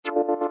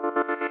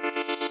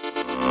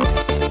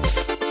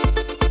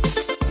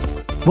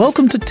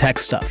Welcome to Tech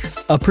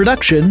Stuff, a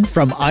production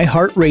from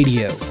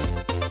iHeartRadio.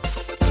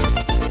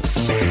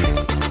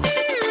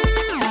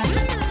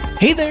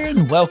 Hey there,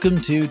 and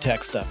welcome to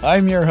Tech Stuff.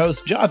 I'm your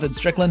host, Jonathan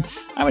Strickland.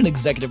 I'm an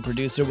executive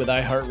producer with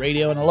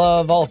iHeartRadio, and I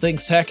love all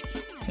things tech.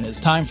 And it's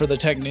time for the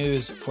tech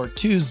news for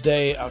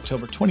Tuesday,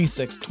 October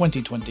 26,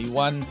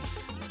 2021.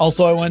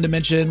 Also, I wanted to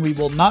mention we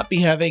will not be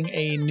having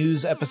a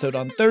news episode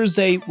on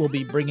Thursday. We'll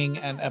be bringing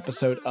an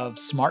episode of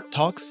Smart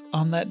Talks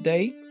on that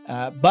day.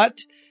 But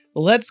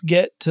let's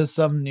get to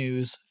some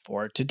news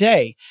for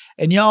today.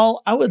 And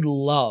y'all, I would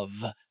love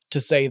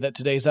to say that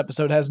today's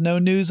episode has no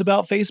news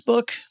about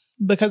Facebook,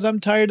 because I'm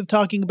tired of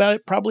talking about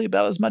it probably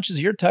about as much as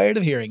you're tired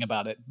of hearing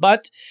about it.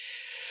 But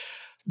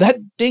that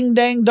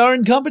ding-dang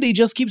darn company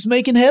just keeps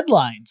making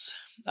headlines.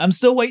 I'm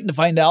still waiting to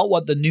find out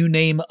what the new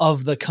name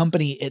of the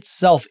company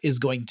itself is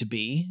going to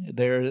be.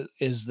 There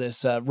is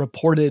this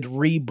reported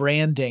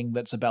rebranding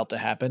that's about to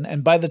happen.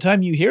 And by the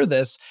time you hear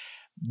this,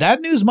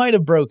 that news might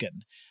have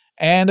broken.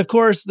 And of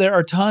course, there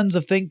are tons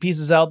of think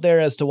pieces out there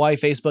as to why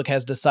Facebook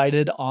has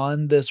decided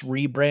on this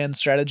rebrand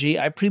strategy.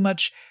 I pretty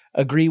much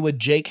agree with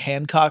Jake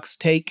Hancock's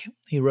take.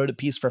 He wrote a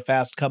piece for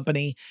Fast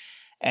Company,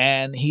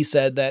 and he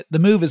said that the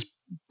move is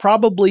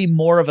probably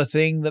more of a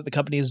thing that the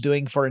company is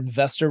doing for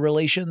investor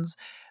relations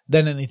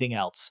than anything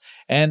else.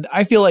 And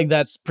I feel like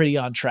that's pretty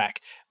on track.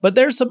 But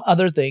there's some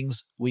other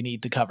things we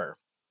need to cover.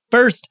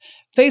 First,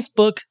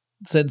 Facebook,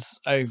 since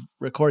I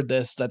record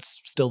this,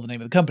 that's still the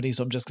name of the company,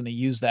 so I'm just going to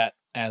use that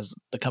as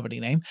the company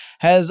name,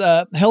 has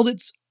held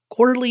its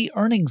quarterly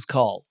earnings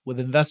call with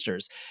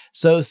investors.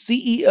 So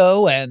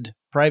CEO and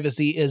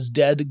privacy is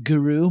dead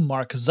guru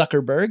Mark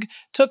Zuckerberg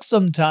took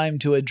some time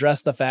to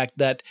address the fact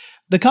that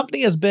the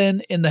company has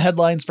been in the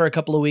headlines for a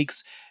couple of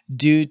weeks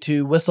due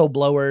to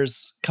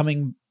whistleblowers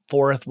coming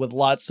forth with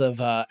lots of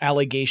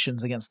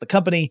allegations against the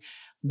company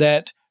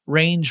that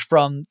range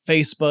from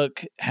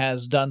Facebook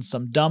has done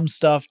some dumb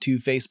stuff to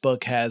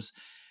Facebook has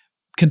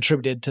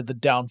contributed to the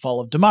downfall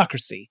of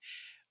democracy.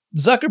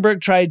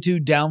 Zuckerberg tried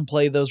to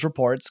downplay those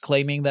reports,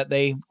 claiming that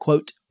they,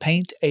 quote,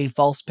 paint a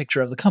false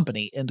picture of the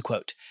company, end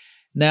quote.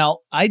 Now,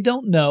 I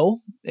don't know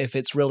if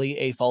it's really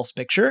a false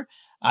picture.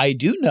 I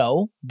do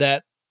know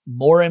that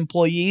more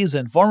employees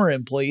and former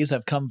employees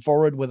have come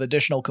forward with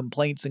additional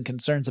complaints and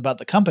concerns about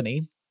the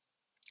company.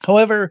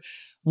 However,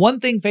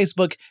 one thing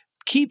Facebook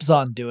keeps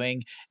on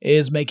doing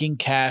is making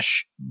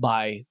cash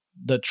by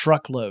the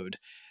truckload.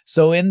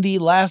 So in the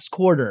last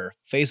quarter,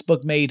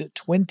 Facebook made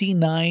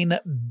 $29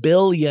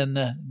 billion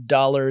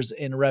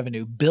in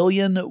revenue.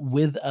 Billion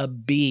with a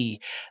B.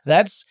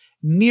 That's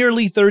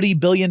nearly $30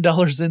 billion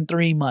in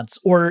 3 months,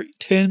 or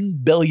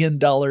 $10 billion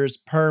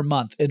per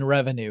month in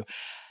revenue.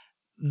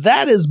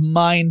 That is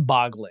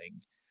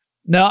mind-boggling.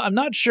 Now, I'm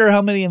not sure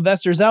how many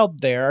investors out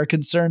there are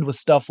concerned with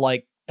stuff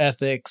like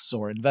ethics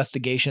or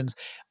investigations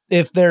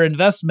if their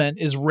investment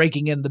is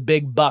raking in the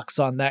big bucks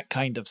on that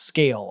kind of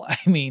scale. I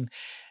mean,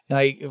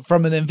 like,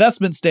 from an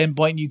investment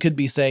standpoint, you could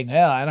be saying,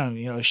 yeah, I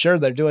don't, sure,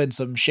 they're doing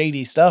some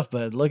shady stuff,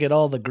 but look at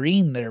all the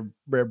green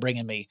they're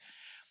bringing me.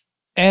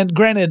 And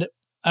granted,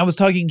 I was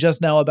talking just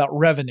now about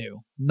revenue,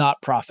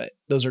 not profit.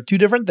 Those are two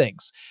different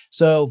things.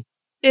 So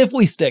if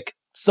we stick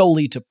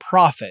solely to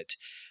profit,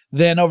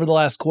 then over the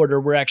last quarter,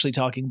 we're actually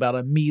talking about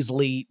a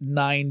measly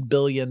 $9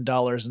 billion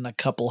and a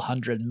couple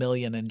 $100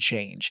 million in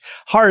change.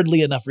 Hardly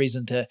enough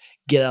reason to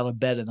get out of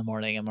bed in the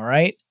morning, am I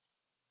right?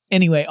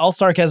 Anyway, all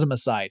sarcasm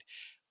aside,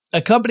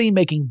 a company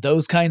making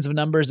those kinds of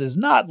numbers is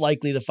not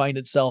likely to find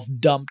itself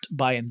dumped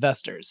by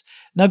investors.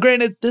 Now,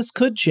 granted, this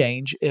could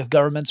change if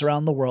governments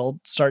around the world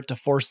start to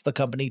force the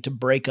company to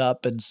break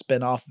up and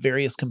spin off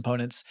various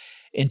components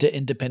into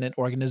independent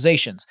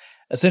organizations,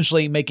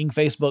 essentially making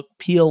Facebook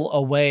peel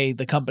away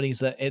the companies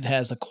that it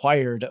has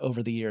acquired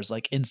over the years,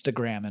 like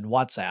Instagram and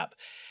WhatsApp.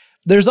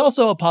 There's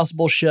also a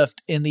possible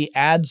shift in the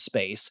ad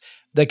space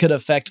that could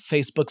affect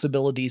Facebook's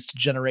abilities to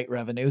generate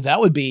revenue. That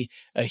would be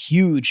a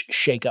huge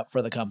shakeup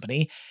for the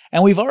company.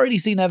 And we've already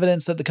seen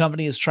evidence that the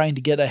company is trying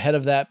to get ahead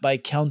of that by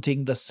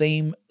counting the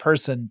same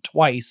person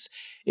twice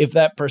if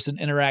that person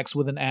interacts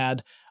with an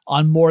ad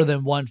on more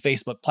than one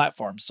Facebook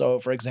platform.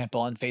 So, for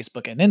example, on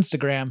Facebook and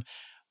Instagram,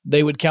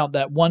 they would count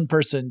that one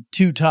person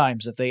 2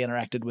 times if they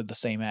interacted with the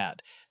same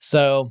ad.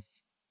 So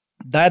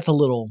that's a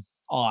little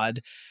odd.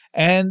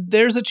 And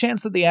there's a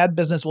chance that the ad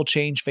business will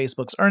change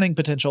Facebook's earning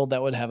potential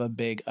that would have a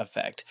big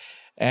effect.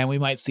 And we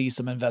might see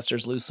some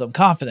investors lose some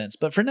confidence.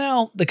 But for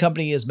now, the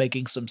company is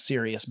making some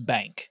serious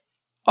bank.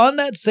 On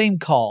that same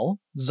call,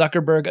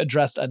 Zuckerberg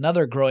addressed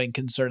another growing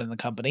concern in the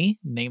company,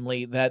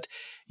 namely that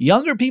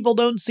younger people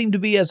don't seem to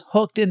be as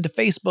hooked into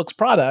Facebook's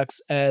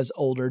products as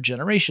older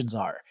generations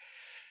are.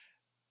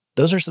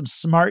 Those are some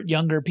smart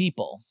younger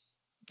people.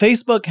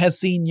 Facebook has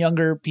seen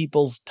younger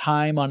people's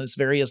time on its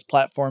various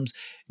platforms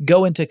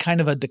go into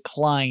kind of a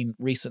decline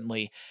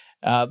recently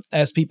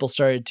as people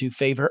started to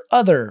favor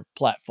other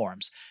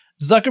platforms.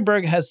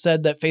 Zuckerberg has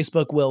said that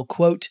Facebook will,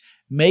 quote,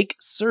 make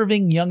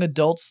serving young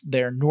adults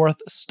their North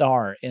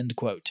Star, end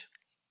quote.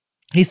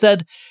 He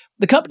said,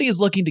 the company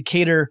is looking to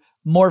cater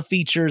more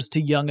features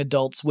to young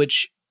adults,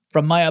 which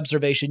from my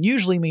observation,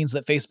 usually means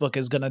that Facebook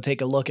is going to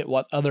take a look at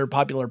what other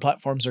popular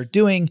platforms are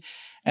doing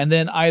and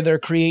then either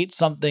create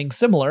something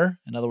similar,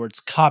 in other words,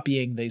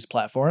 copying these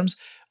platforms,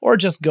 or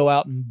just go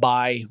out and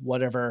buy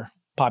whatever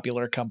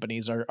popular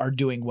companies are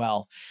doing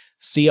well.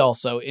 See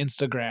also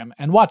Instagram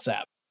and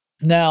WhatsApp.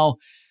 Now,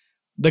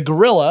 the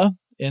gorilla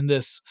in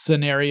this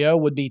scenario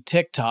would be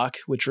TikTok,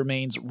 which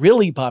remains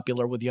really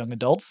popular with young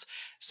adults,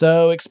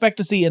 so expect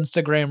to see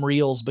Instagram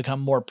Reels become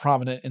more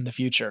prominent in the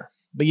future.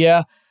 But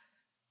yeah,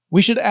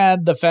 we should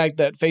add the fact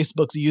that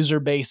Facebook's user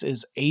base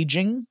is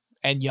aging,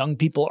 and young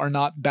people are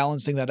not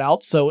balancing that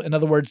out. So in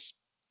other words,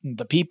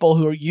 the people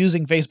who are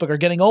using Facebook are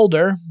getting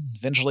older.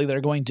 Eventually they're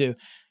going to,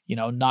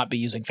 not be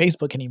using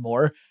Facebook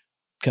anymore,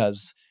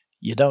 because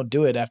you don't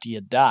do it after you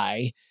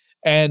die.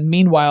 And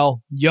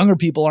meanwhile, younger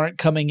people aren't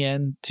coming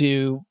in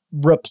to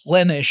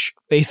replenish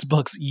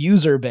Facebook's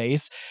user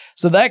base.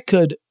 So that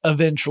could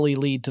eventually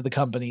lead to the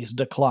company's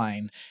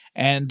decline.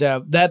 And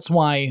that's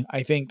why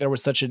I think there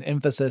was such an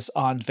emphasis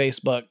on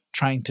Facebook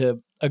trying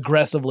to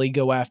aggressively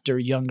go after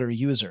younger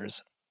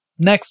users.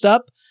 Next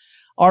up,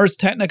 Ars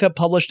Technica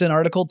published an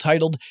article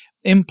titled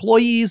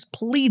 "Employees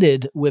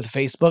Pleaded with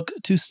Facebook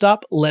to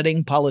Stop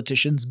Letting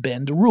Politicians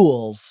Bend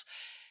Rules."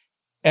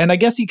 And I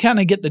guess you kind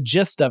of get the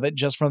gist of it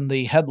just from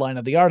the headline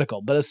of the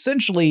article. But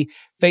essentially,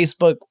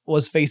 Facebook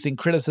was facing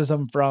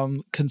criticism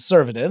from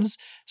conservatives,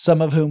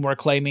 some of whom were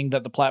claiming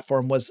that the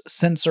platform was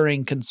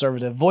censoring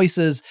conservative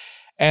voices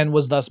and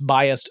was thus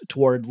biased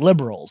toward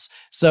liberals.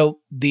 So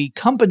the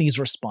company's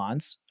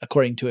response,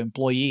 according to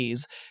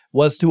employees,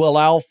 was to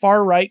allow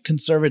far-right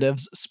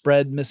conservatives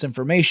spread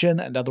misinformation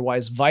and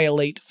otherwise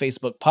violate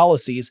Facebook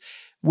policies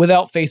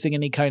without facing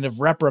any kind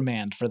of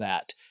reprimand for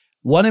that.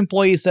 One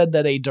employee said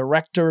that a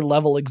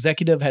director-level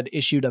executive had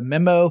issued a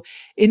memo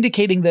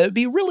indicating that it'd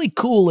be really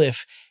cool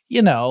if,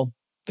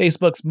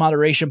 Facebook's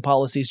moderation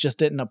policies just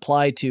didn't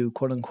apply to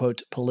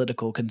quote-unquote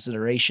political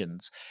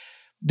considerations.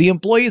 The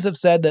employees have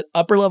said that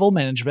upper-level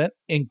management,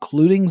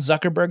 including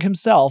Zuckerberg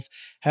himself,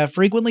 have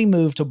frequently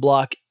moved to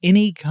block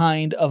any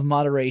kind of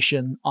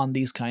moderation on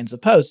these kinds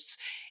of posts,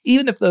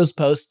 even if those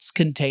posts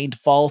contained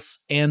false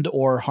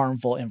and/or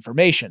harmful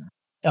information.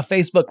 A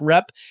Facebook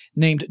rep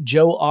named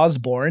Joe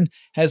Osborne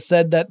has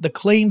said that the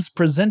claims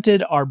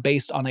presented are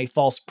based on a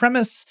false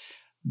premise,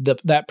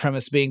 that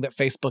premise being that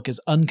Facebook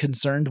is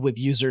unconcerned with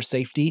user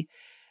safety.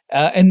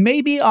 And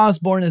maybe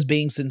Osborne is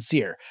being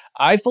sincere.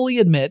 I fully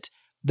admit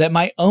that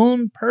my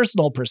own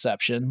personal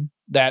perception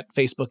that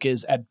Facebook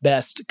is at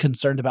best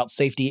concerned about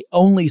safety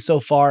only so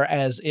far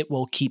as it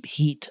will keep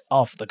heat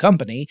off the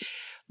company,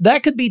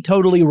 that could be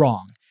totally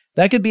wrong.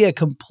 That could be a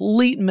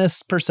complete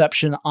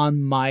misperception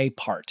on my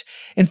part.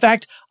 In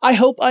fact, I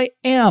hope I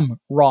am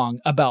wrong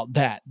about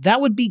that.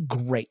 That would be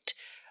great.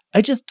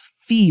 I just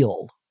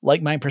feel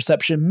like my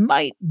perception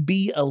might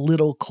be a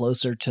little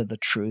closer to the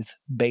truth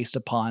based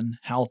upon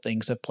how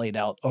things have played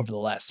out over the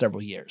last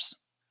several years.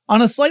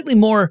 On a slightly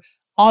more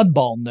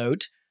oddball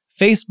note,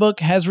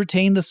 Facebook has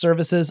retained the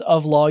services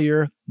of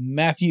lawyer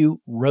Matthew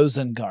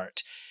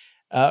Rosengart.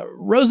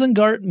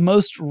 Rosengart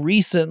most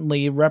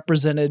recently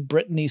represented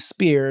Britney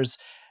Spears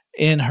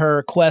in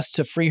her quest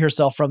to free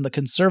herself from the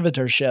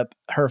conservatorship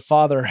her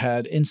father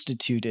had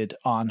instituted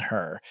on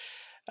her.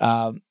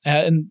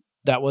 And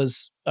that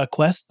was a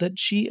quest that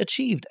she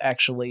achieved,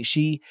 actually.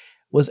 She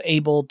was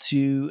able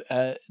to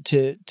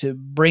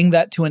bring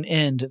that to an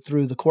end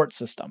through the court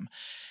system.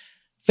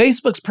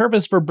 Facebook's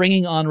purpose for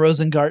bringing on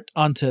Rosengart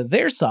onto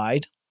their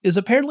side is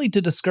apparently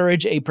to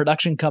discourage a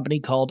production company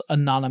called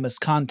Anonymous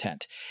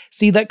Content.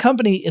 See, that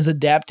company is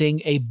adapting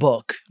a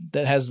book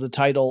that has the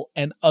title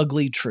An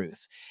Ugly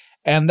Truth.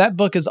 And that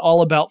book is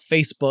all about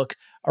Facebook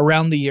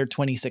around the year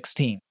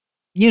 2016.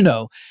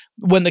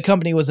 When the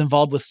company was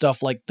involved with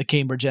stuff like the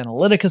Cambridge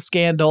Analytica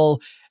scandal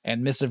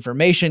and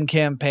misinformation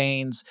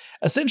campaigns.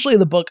 Essentially,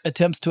 the book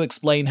attempts to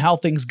explain how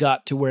things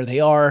got to where they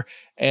are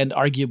and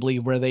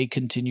arguably where they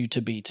continue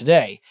to be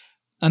today.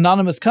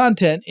 Anonymous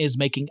Content is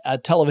making a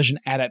television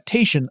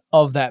adaptation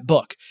of that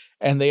book,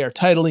 and they are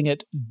titling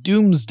it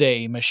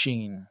Doomsday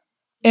Machine.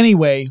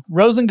 Anyway,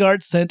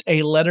 Rosengart sent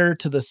a letter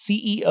to the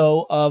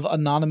CEO of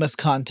Anonymous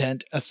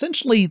Content,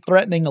 essentially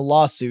threatening a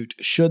lawsuit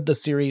should the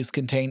series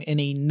contain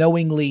any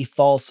knowingly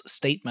false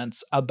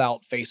statements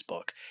about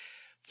Facebook.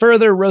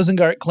 Further,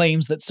 Rosengart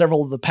claims that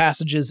several of the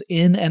passages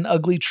in An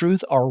Ugly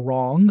Truth are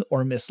wrong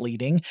or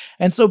misleading,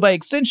 and so by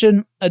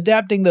extension,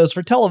 adapting those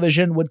for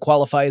television would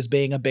qualify as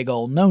being a big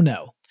ol'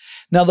 no-no.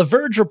 Now, The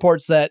Verge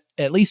reports that,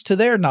 at least to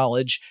their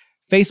knowledge,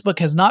 Facebook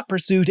has not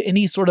pursued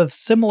any sort of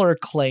similar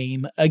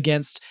claim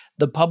against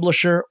the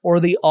publisher or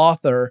the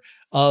author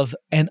of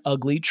An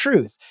Ugly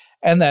Truth,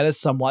 and that is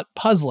somewhat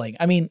puzzling.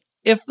 I mean,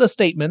 if the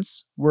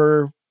statements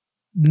were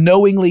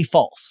knowingly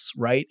false,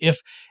 right?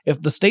 If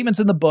the statements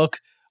in the book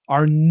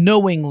are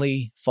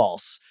knowingly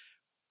false,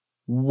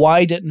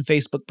 why didn't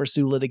Facebook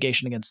pursue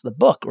litigation against the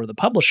book or the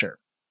publisher?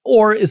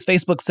 Or is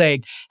Facebook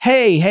saying,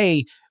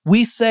 hey,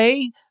 we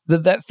say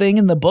that thing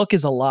in the book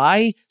is a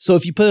lie, so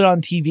if you put it on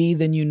TV,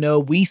 then you know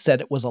we said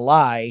it was a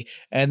lie,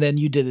 and then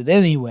you did it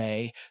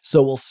anyway,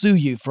 so we'll sue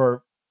you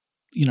for,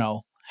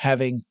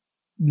 having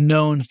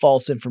known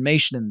false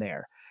information in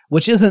there,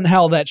 which isn't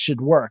how that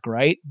should work,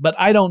 right? But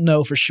I don't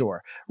know for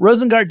sure.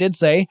 Rosengart did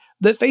say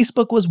that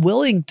Facebook was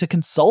willing to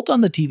consult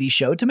on the TV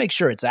show to make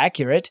sure it's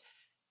accurate,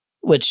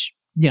 which,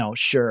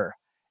 sure.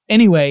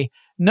 Anyway,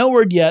 no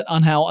word yet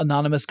on how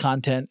anonymous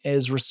content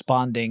is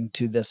responding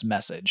to this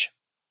message.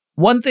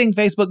 One thing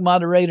Facebook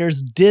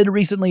moderators did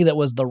recently that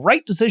was the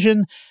right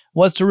decision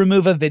was to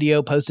remove a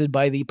video posted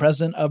by the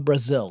president of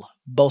Brazil,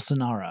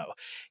 Bolsonaro.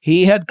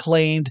 He had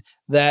claimed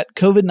that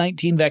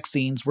COVID-19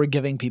 vaccines were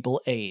giving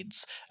people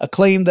AIDS, a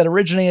claim that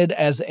originated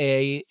as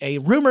a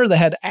rumor that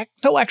had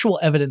no actual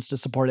evidence to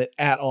support it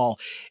at all.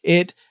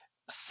 It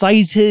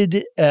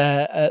cited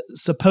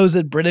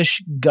supposed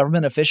British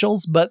government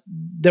officials, but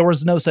there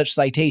was no such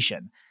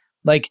citation.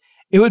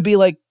 It would be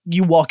like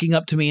you walking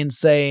up to me and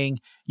saying,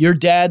 your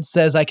dad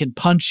says I can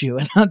punch you.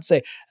 And I'd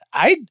say,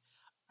 I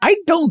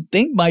don't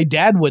think my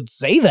dad would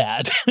say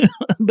that.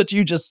 But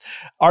you just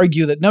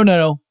argue that,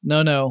 no,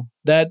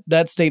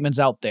 that statement's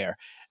out there.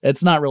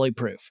 It's not really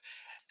proof.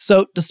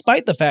 So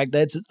despite the fact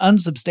that it's an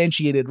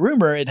unsubstantiated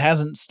rumor, it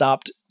hasn't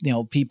stopped,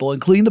 people,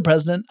 including the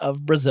president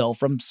of Brazil,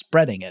 from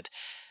spreading it.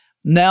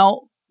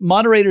 Now,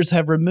 moderators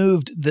have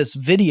removed this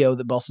video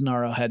that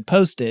Bolsonaro had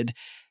posted,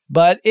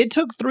 but it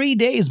took 3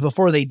 days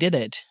before they did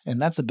it, and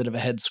that's a bit of a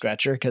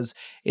head-scratcher because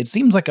it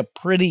seems like a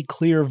pretty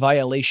clear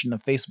violation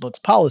of Facebook's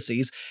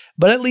policies,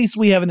 but at least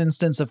we have an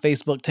instance of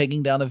Facebook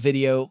taking down a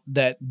video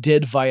that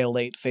did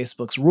violate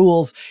Facebook's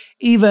rules,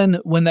 even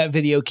when that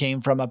video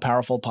came from a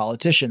powerful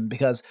politician,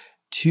 because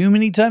too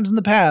many times in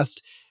the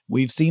past,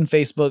 we've seen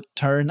Facebook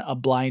turn a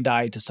blind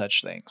eye to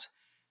such things.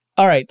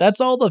 All right,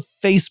 that's all the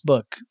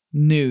Facebook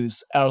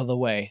news out of the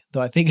way,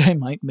 though I think I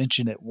might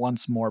mention it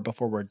once more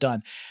before we're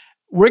done.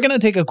 We're going to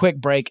take a quick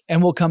break,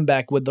 and we'll come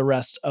back with the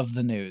rest of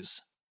the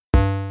news.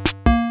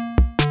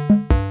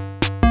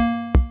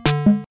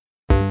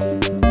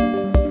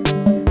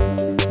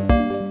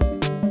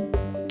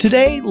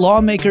 Today,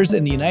 lawmakers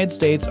in the United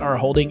States are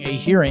holding a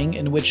hearing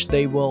in which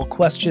they will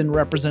question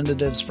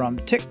representatives from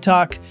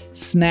TikTok,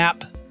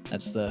 Snap,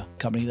 that's the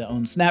company that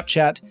owns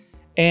Snapchat,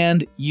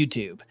 and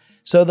YouTube.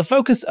 So the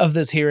focus of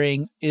this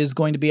hearing is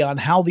going to be on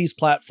how these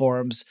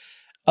platforms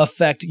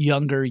affect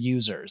younger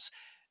users.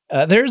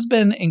 There's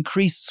been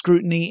increased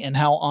scrutiny in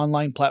how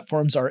online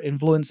platforms are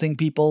influencing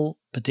people,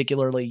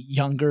 particularly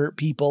younger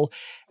people,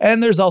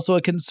 and there's also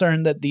a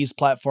concern that these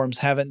platforms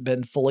haven't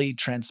been fully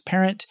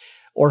transparent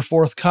or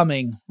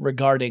forthcoming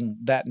regarding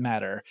that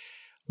matter.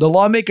 The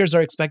lawmakers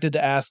are expected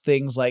to ask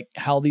things like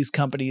how these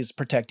companies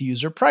protect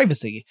user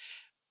privacy,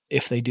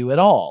 if they do at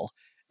all,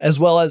 as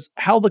well as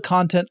how the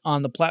content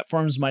on the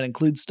platforms might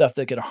include stuff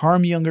that could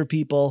harm younger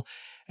people,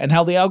 and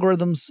how the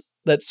algorithms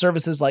that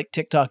services like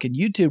TikTok and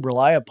YouTube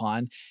rely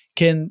upon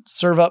can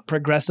serve up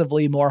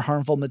progressively more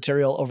harmful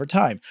material over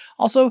time.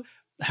 Also,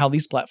 how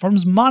these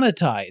platforms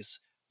monetize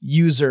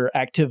user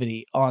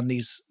activity on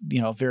these,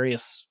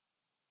 various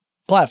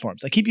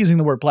platforms. I keep using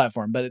the word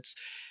platform, but it's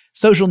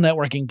social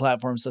networking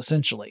platforms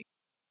essentially.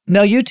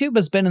 Now, YouTube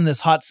has been in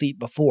this hot seat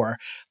before,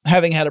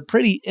 having had a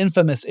pretty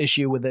infamous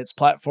issue with its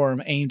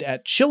platform aimed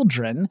at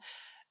children,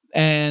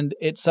 and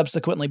it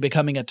subsequently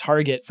becoming a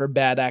target for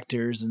bad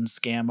actors and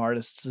scam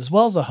artists, as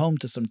well as a home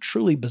to some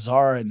truly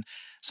bizarre and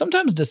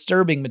sometimes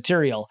disturbing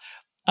material.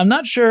 I'm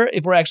not sure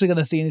if we're actually going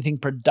to see anything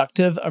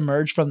productive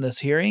emerge from this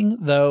hearing,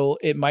 though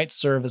it might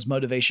serve as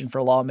motivation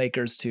for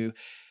lawmakers to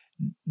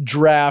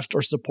draft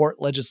or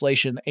support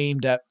legislation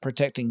aimed at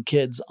protecting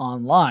kids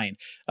online.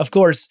 Of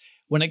course,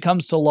 when it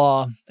comes to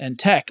law and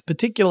tech,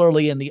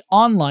 particularly in the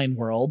online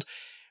world,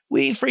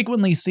 we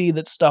frequently see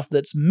that stuff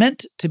that's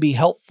meant to be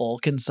helpful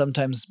can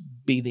sometimes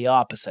be the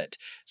opposite.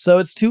 So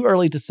it's too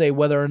early to say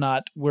whether or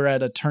not we're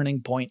at a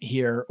turning point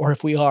here, or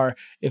if we are,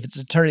 if it's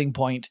a turning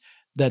point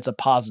that's a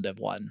positive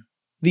one.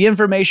 The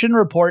information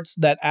reports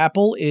that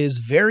Apple is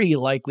very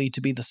likely to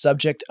be the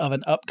subject of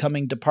an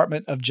upcoming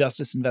Department of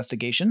Justice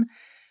investigation.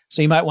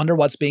 So you might wonder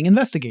what's being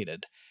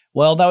investigated.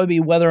 Well, that would be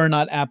whether or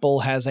not Apple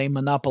has a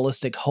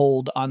monopolistic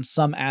hold on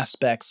some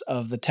aspects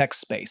of the tech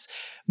space,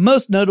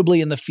 most notably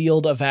in the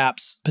field of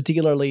apps,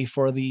 particularly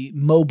for the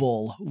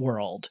mobile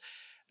world.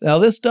 Now,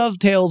 this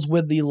dovetails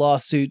with the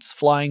lawsuits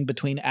flying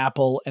between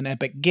Apple and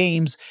Epic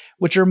Games,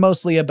 which are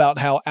mostly about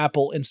how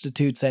Apple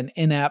institutes an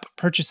in-app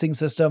purchasing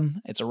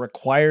system. It's a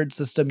required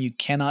system. You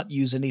cannot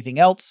use anything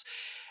else.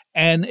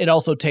 And it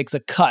also takes a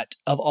cut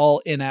of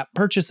all in-app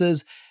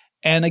purchases.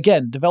 And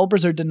again,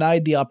 developers are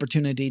denied the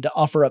opportunity to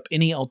offer up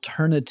any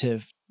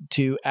alternative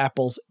to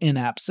Apple's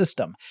in-app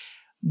system.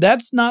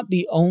 That's not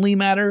the only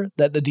matter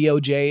that the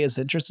DOJ is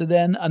interested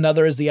in.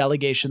 Another is the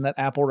allegation that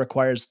Apple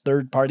requires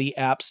third-party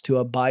apps to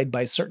abide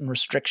by certain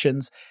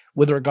restrictions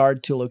with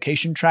regard to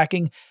location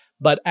tracking,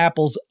 but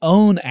Apple's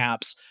own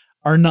apps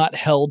are not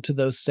held to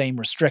those same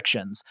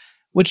restrictions,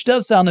 which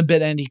does sound a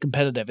bit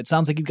anti-competitive. It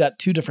sounds like you've got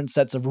two different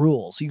sets of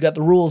rules. You've got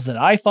the rules that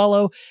I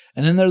follow,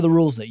 and then there are the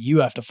rules that you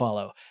have to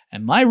follow.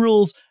 And my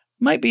rules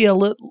might be a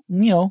little,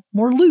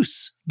 more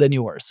loose than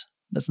yours.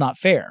 That's not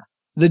fair.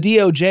 The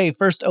DOJ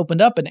first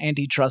opened up an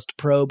antitrust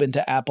probe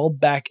into Apple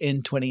back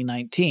in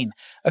 2019.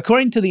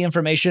 According to the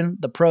information,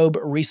 the probe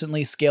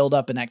recently scaled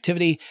up in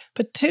activity,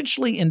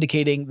 potentially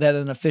indicating that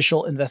an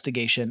official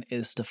investigation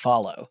is to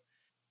follow.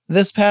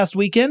 This past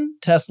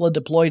weekend, Tesla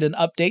deployed an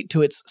update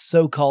to its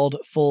so-called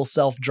full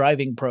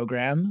self-driving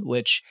program,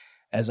 which,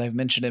 as I've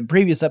mentioned in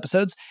previous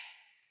episodes,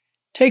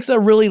 takes a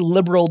really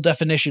liberal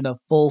definition of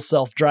full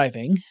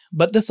self-driving,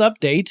 but this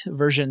update,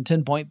 version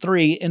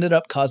 10.3, ended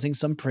up causing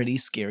some pretty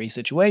scary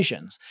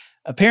situations.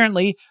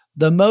 Apparently,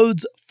 the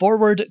mode's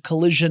Forward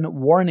Collision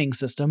Warning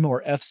System,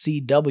 or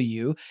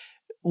FCW,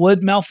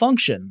 would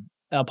malfunction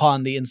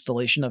upon the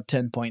installation of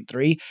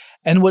 10.3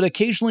 and would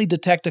occasionally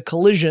detect a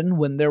collision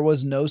when there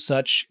was no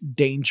such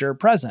danger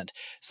present.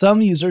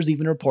 Some users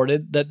even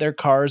reported that their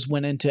cars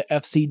went into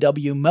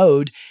FCW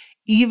mode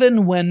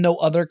even when no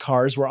other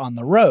cars were on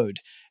the road.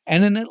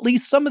 And in at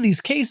least some of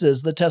these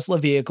cases, the Tesla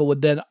vehicle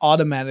would then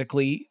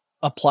automatically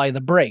apply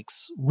the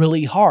brakes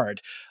really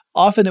hard.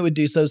 Often it would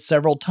do so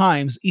several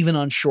times, even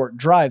on short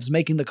drives,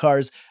 making the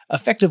cars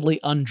effectively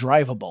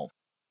undrivable.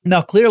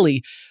 Now,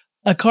 clearly,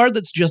 a car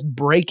that's just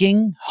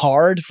braking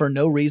hard for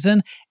no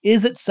reason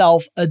is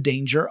itself a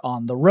danger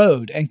on the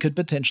road and could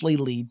potentially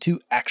lead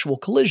to actual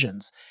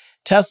collisions.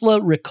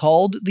 Tesla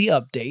recalled the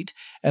update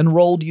and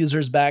rolled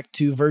users back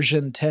to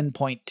version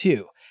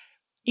 10.2.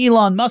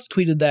 Elon Musk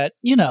tweeted that,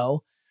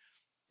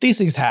 these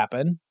things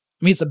happen.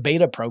 I mean, it's a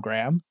beta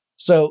program.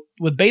 So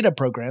with beta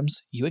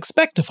programs, you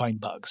expect to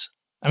find bugs.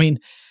 I mean,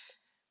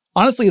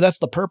 honestly, that's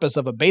the purpose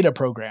of a beta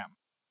program.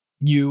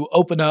 You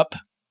open up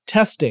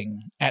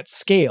testing at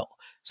scale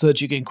so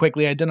that you can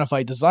quickly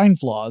identify design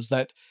flaws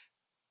that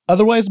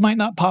otherwise might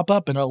not pop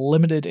up in a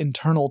limited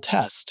internal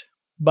test.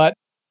 But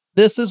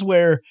this is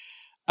where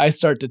I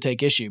start to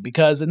take issue,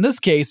 because in this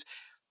case,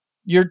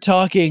 you're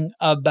talking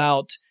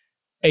about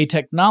a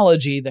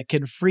technology that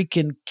can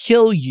freaking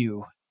kill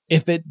you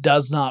if it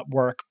does not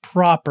work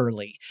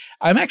properly.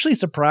 I'm actually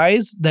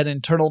surprised that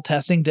internal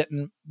testing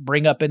didn't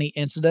bring up any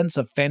incidents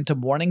of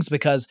phantom warnings,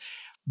 because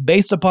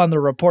based upon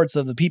the reports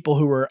of the people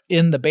who were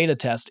in the beta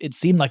test, it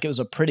seemed like it was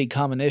a pretty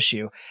common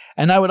issue.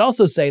 And I would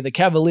also say the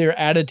cavalier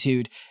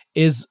attitude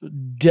is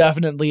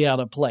definitely out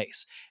of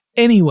place.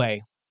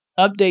 Anyway,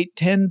 update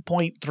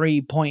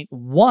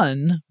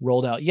 10.3.1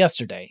 rolled out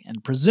yesterday,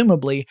 and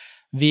presumably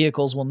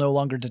vehicles will no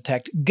longer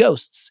detect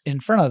ghosts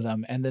in front of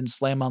them and then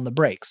slam on the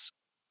brakes.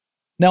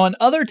 Now, in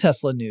other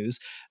Tesla news,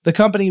 the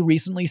company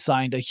recently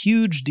signed a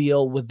huge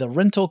deal with the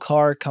rental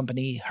car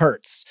company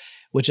Hertz,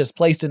 which has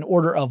placed an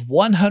order of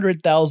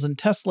 100,000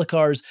 Tesla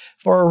cars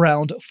for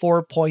around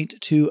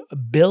 $4.2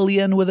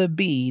 billion with a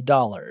B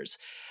dollars.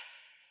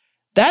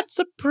 That's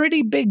a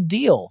pretty big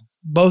deal,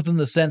 both in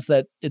the sense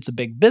that it's a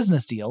big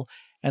business deal,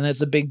 and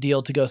it's a big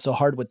deal to go so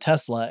hard with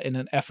Tesla in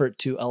an effort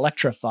to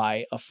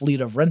electrify a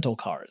fleet of rental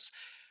cars.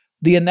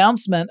 The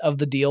announcement of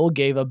the deal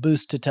gave a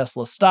boost to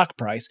Tesla's stock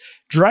price,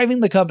 driving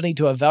the company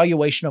to a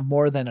valuation of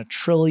more than $1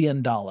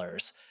 trillion.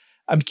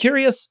 I'm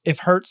curious if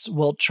Hertz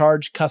will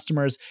charge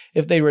customers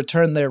if they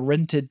return their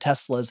rented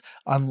Teslas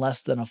on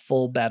less than a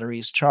full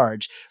battery's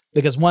charge,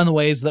 because one of the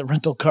ways that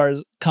rental car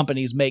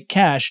companies make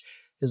cash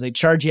is they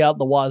charge you out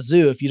the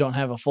wazoo if you don't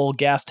have a full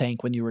gas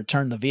tank when you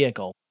return the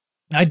vehicle.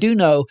 I do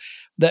know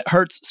that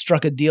Hertz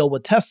struck a deal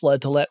with Tesla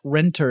to let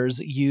renters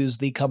use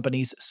the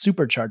company's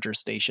supercharger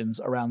stations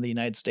around the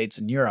United States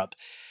and Europe.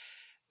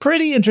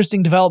 Pretty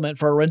interesting development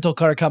for a rental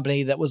car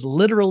company that was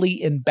literally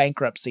in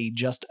bankruptcy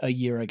just a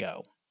year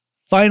ago.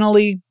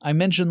 Finally, I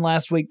mentioned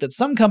last week that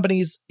some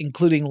companies,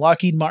 including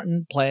Lockheed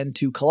Martin, plan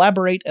to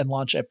collaborate and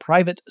launch a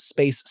private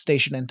space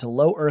station into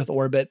low Earth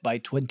orbit by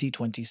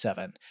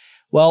 2027.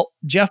 Well,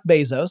 Jeff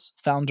Bezos,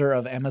 founder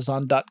of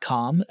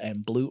Amazon.com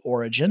and Blue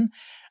Origin,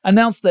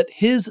 announced that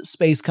his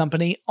space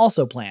company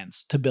also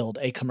plans to build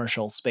a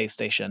commercial space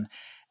station,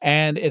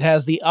 and it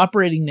has the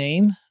operating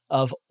name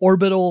of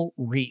Orbital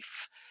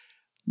Reef.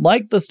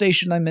 Like the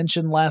station I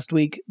mentioned last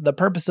week, the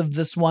purpose of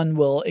this one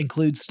will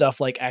include stuff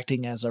like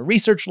acting as a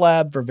research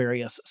lab for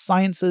various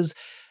sciences,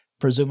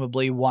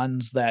 presumably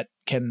ones that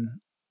can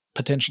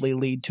potentially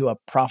lead to a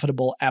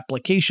profitable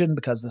application,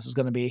 because this is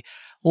going to be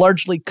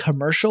largely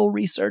commercial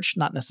research,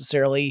 not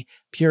necessarily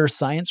pure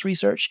science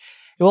research.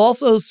 It will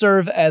also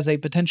serve as a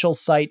potential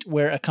site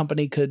where a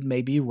company could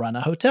maybe run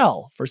a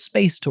hotel for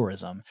space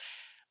tourism.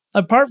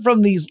 Apart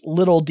from these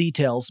little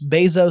details,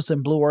 Bezos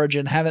and Blue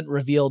Origin haven't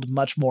revealed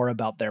much more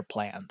about their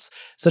plans,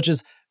 such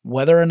as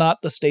whether or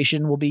not the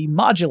station will be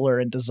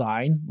modular in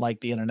design,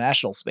 like the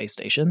International Space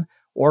Station,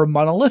 or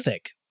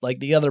monolithic, like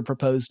the other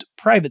proposed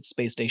private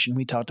space station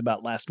we talked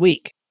about last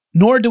week.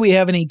 Nor do we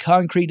have any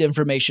concrete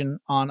information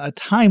on a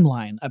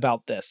timeline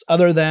about this,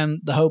 other than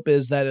the hope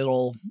is that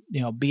it'll,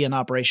 be in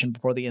operation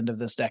before the end of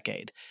this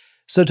decade.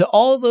 So to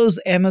all those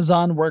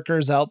Amazon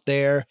workers out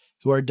there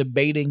who are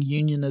debating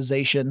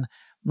unionization,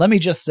 let me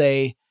just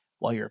say,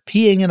 while you're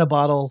peeing in a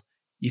bottle,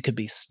 you could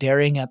be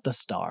staring at the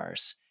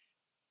stars.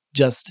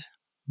 Just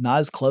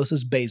not as close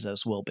as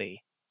Bezos will be.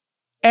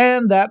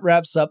 And that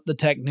wraps up the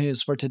tech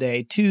news for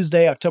today,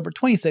 Tuesday, October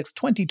 26,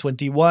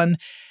 2021.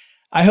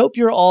 I hope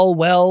you're all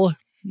well.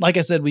 like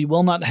I said, we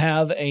will not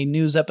have a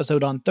news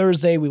episode on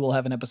Thursday. We will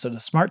have an episode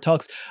of Smart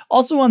Talks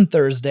also on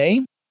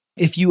Thursday.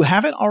 If you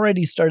haven't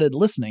already started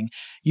listening,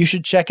 you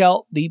should check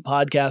out the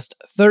podcast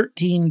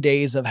 13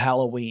 Days of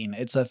Halloween.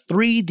 It's a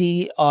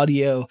 3D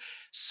audio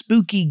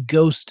spooky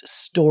ghost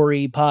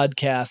story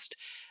podcast.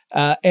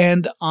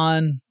 And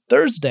on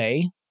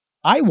Thursday,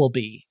 I will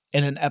be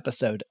in an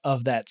episode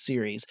of that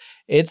series.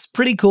 It's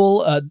pretty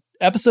cool.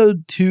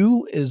 Episode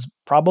 2 is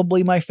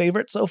probably my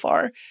favorite so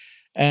far,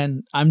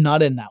 and I'm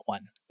not in that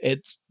one.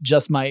 It's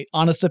just my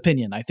honest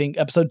opinion. I think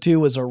episode 2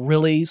 was a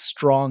really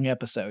strong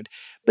episode.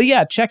 But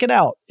yeah, check it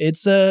out.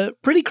 It's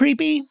pretty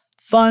creepy,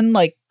 fun,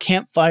 like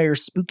campfire,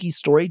 spooky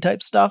story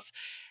type stuff,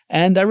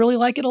 and I really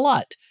like it a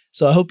lot.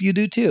 So I hope you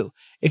do too.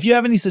 If you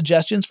have any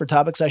suggestions for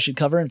topics I should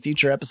cover in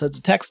future episodes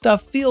of Tech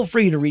Stuff, feel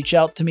free to reach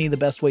out to me. The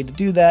best way to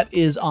do that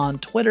is on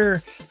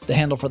Twitter. The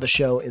handle for the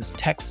show is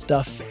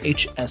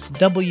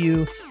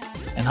TechStuffHSW.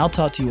 And I'll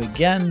talk to you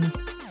again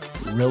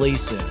really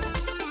soon.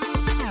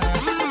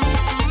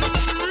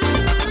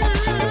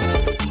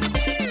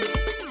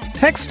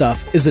 Tech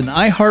Stuff is an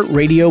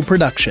iHeartRadio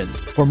production.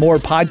 For more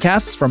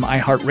podcasts from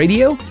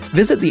iHeartRadio,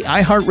 visit the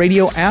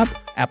iHeartRadio app,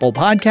 Apple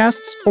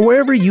Podcasts, or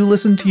wherever you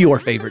listen to your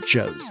favorite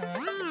shows.